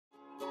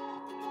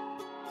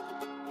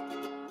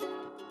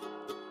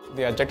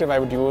The adjective I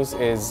would use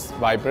is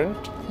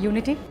vibrant.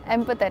 Unity.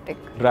 Empathetic.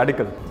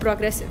 Radical.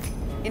 Progressive.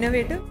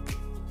 Innovative.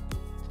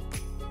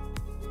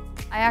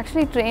 I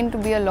actually trained to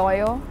be a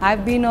lawyer.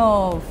 I've been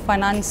a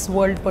finance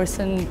world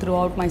person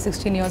throughout my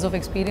 16 years of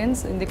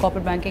experience in the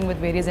corporate banking with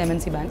various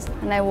MNC banks.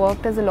 And I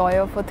worked as a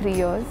lawyer for 3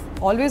 years.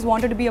 Always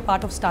wanted to be a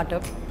part of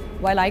startup.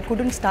 While I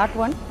couldn't start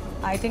one,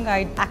 I think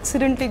I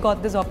accidentally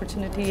got this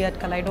opportunity at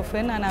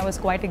Kaleidofin and I was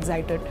quite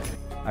excited.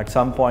 At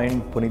some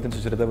point, Puneet and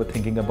Sucharita were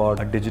thinking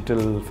about a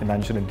digital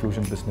financial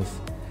inclusion business.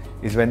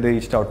 Is when they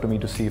reached out to me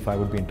to see if I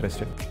would be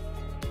interested.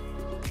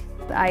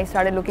 I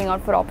started looking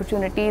out for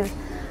opportunities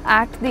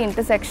at the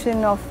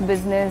intersection of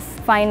business,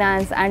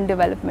 finance and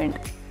development.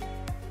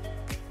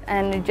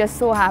 And it just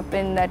so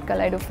happened that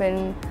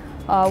Kaleidofin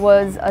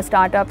was a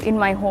startup in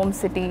my home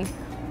city,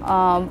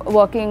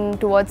 working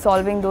towards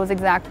solving those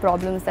exact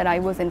problems that I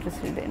was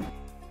interested in.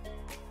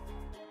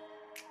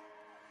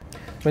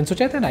 When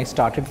Sucharita and I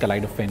started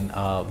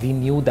Kaleidofin, we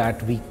knew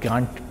that we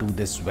can't do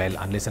this well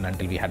unless and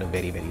until we had a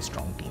very, very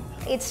strong team.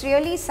 It's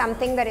really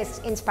something that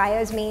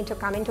inspires me to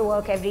come into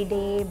work every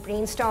day,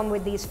 brainstorm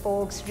with these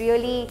folks,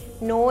 really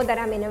know that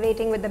I'm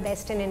innovating with the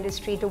best in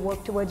industry to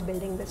work towards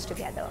building this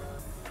together.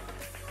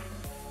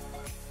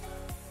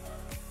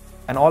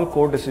 And all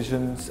core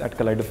decisions at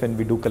Kaleidofin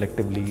we do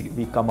collectively.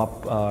 We come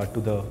up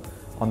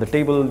on the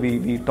table,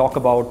 we talk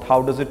about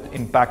how does it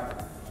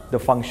impact the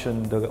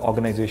function, the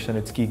organization,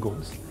 its key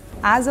goals.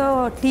 As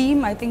a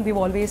team, I think we've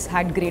always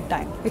had great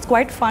time. It's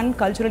quite fun,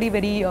 culturally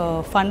very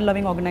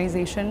fun-loving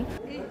organization.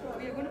 We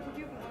are going to put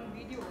you on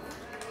video.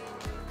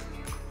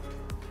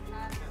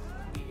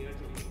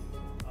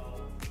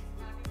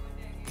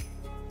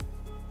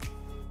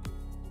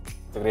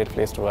 It's a great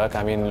place to work.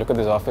 I mean, look at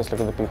this office,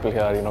 look at the people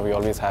here. You know, we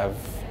always have,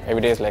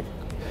 every day is like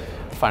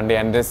fun day,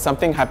 and there's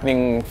something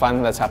happening,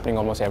 fun that's happening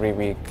almost every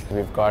week.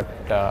 We've got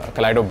a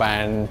Kaleido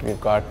band, we've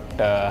got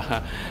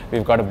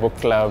a book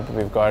club,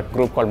 we've got a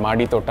group called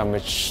Madi Totam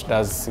which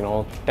does,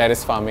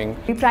 terrace farming.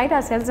 We pride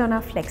ourselves on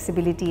our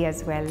flexibility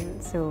as well.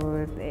 So,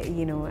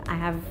 I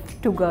have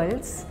 2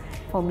 girls.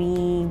 For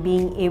me,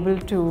 being able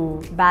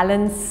to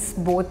balance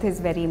both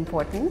is very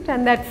important,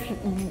 and that,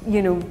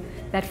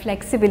 that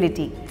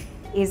flexibility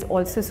is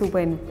also super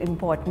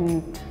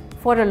important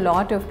for a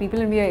lot of people,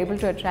 and we are able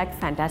to attract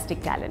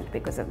fantastic talent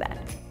because of that.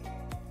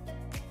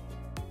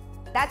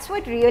 That's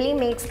what really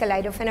makes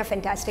Kaleidofin a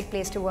fantastic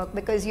place to work,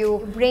 because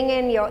you bring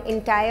in your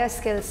entire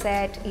skill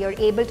set, you're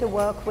able to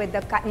work with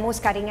the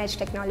most cutting edge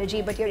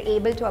technology, but you're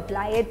able to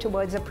apply it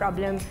towards a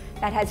problem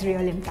that has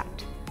real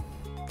impact.